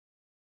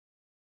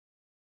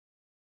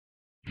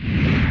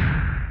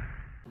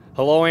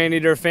Hello,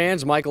 Anteater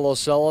fans. Michael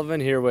O'Sullivan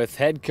here with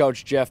head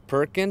coach Jeff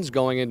Perkins,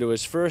 going into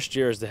his first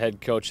year as the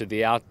head coach of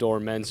the outdoor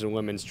men's and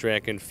women's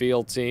track and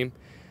field team.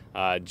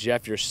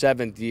 Jeff, your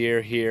 7th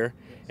year here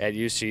at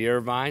UC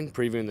Irvine,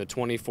 previewing the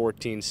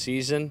 2014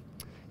 season.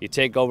 You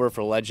take over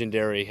for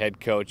legendary head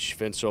coach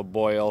Vince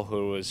O'Boyle,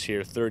 who was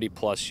here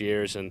 30-plus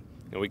years, and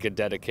we could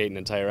dedicate an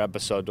entire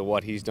episode to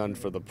what he's done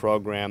for the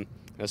program.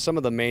 Some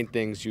of the main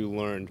things you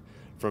learned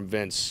from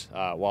Vince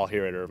while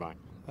here at Irvine.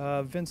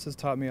 Vince has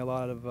taught me a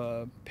lot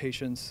of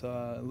patience,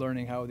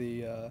 learning how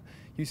the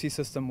UC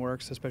system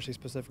works, especially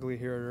specifically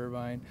here at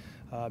Irvine,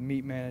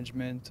 meet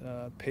management,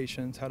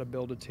 patience, how to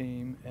build a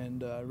team,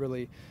 and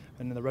really,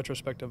 in the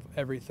retrospect of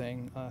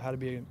everything, how to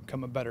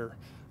become a better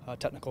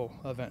technical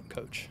event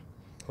coach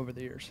over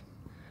the years.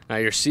 Now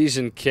your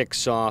season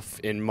kicks off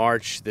in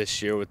March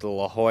this year with the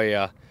La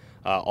Jolla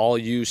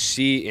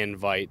All-UC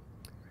invite,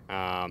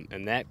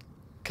 and that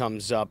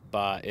comes up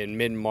in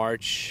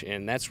mid-March,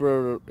 and that's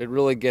where it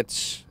really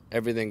gets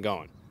everything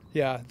going.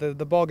 Yeah,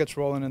 the ball gets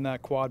rolling in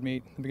that quad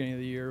meet at the beginning of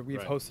the year. We've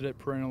Right. hosted it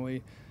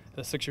perennially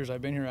the 6 years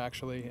I've been here,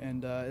 actually,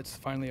 and it's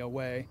finally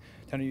away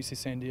down at UC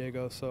San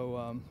Diego.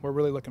 So we're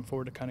really looking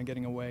forward to kind of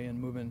getting away and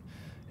moving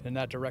in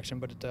that direction.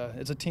 But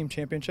it's a team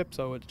championship,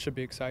 so it should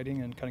be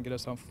exciting and kind of get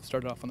us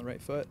started off on the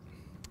right foot.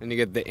 And you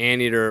get the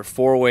Anteater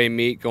four-way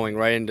meet going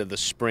right into the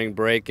Spring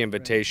Break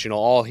Invitational,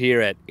 all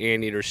here at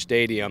Anteater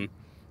Stadium.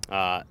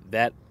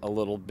 That a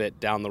little bit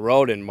down the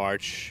road in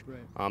March,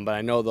 Right. but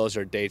I know those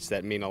are dates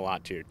that mean a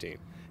lot to your team.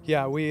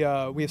 Yeah,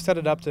 we've set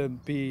it up to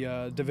be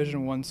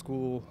Division I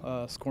school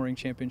scoring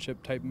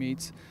championship type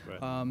meets, Right.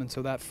 And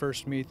so that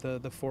first meet,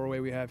 the four-way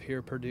we have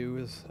here, Purdue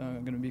is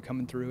going to be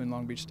coming through in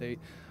Long Beach State,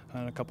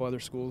 and a couple other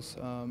schools,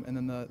 and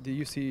then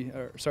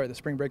the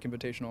Spring Break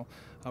Invitational,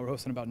 we're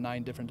hosting about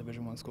 9 different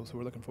Division I schools, so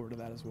we're looking forward to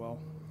that as well.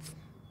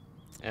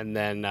 And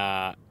then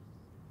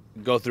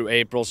go through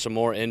April, some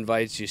more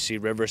invites. You see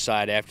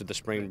Riverside after the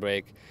Spring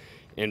Break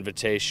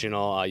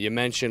Invitational. You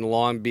mentioned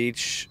Long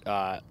Beach,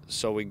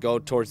 so we go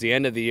towards the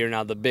end of the year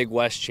now, the Big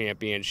West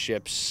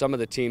Championships. Some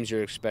of the teams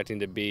you're expecting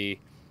to be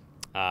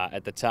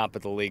at the top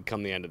of the league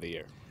come the end of the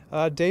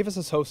year. Davis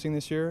is hosting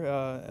this year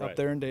Right. up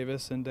there in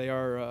Davis, and they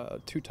are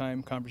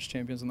 2-time conference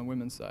champions on the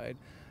women's side.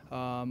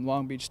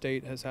 Long Beach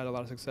State has had a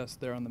lot of success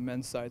there on the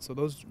men's side, so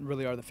those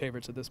really are the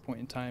favorites at this point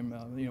in time,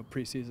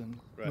 preseason,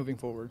 Right. moving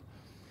forward.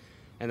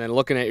 And then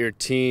looking at your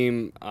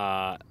team,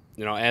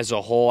 as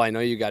a whole, I know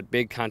you got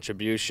big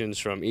contributions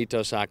from Ito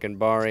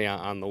Sakanbari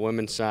on the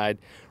women's side,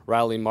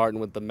 Riley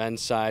Martin with the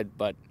men's side,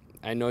 but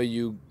I know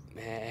you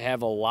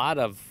have a lot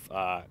of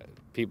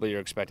people you're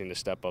expecting to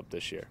step up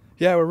this year.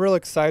 Yeah, we're real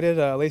excited.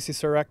 Lacey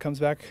Surratt comes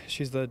back.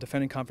 She's the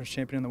defending conference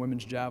champion in the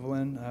women's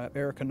javelin.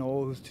 Erica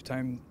Knoll, who's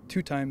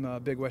two-time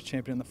Big West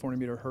champion in the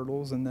 400-meter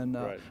hurdles, and then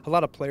Right. a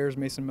lot of players.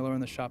 Mason Miller in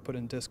the shot put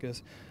and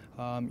discus.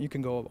 You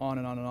can go on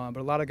and on and on,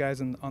 but a lot of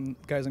guys and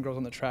girls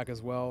on the track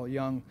as well. We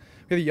have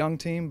a young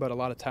team, but a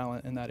lot of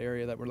talent in that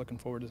area that we're looking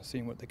forward to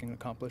seeing what they can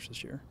accomplish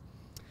this year.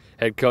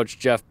 Head coach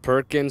Jeff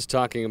Perkins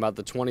talking about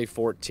the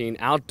 2014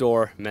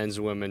 outdoor men's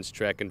and women's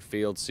track and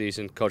field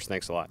season. Coach,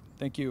 thanks a lot.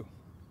 Thank you.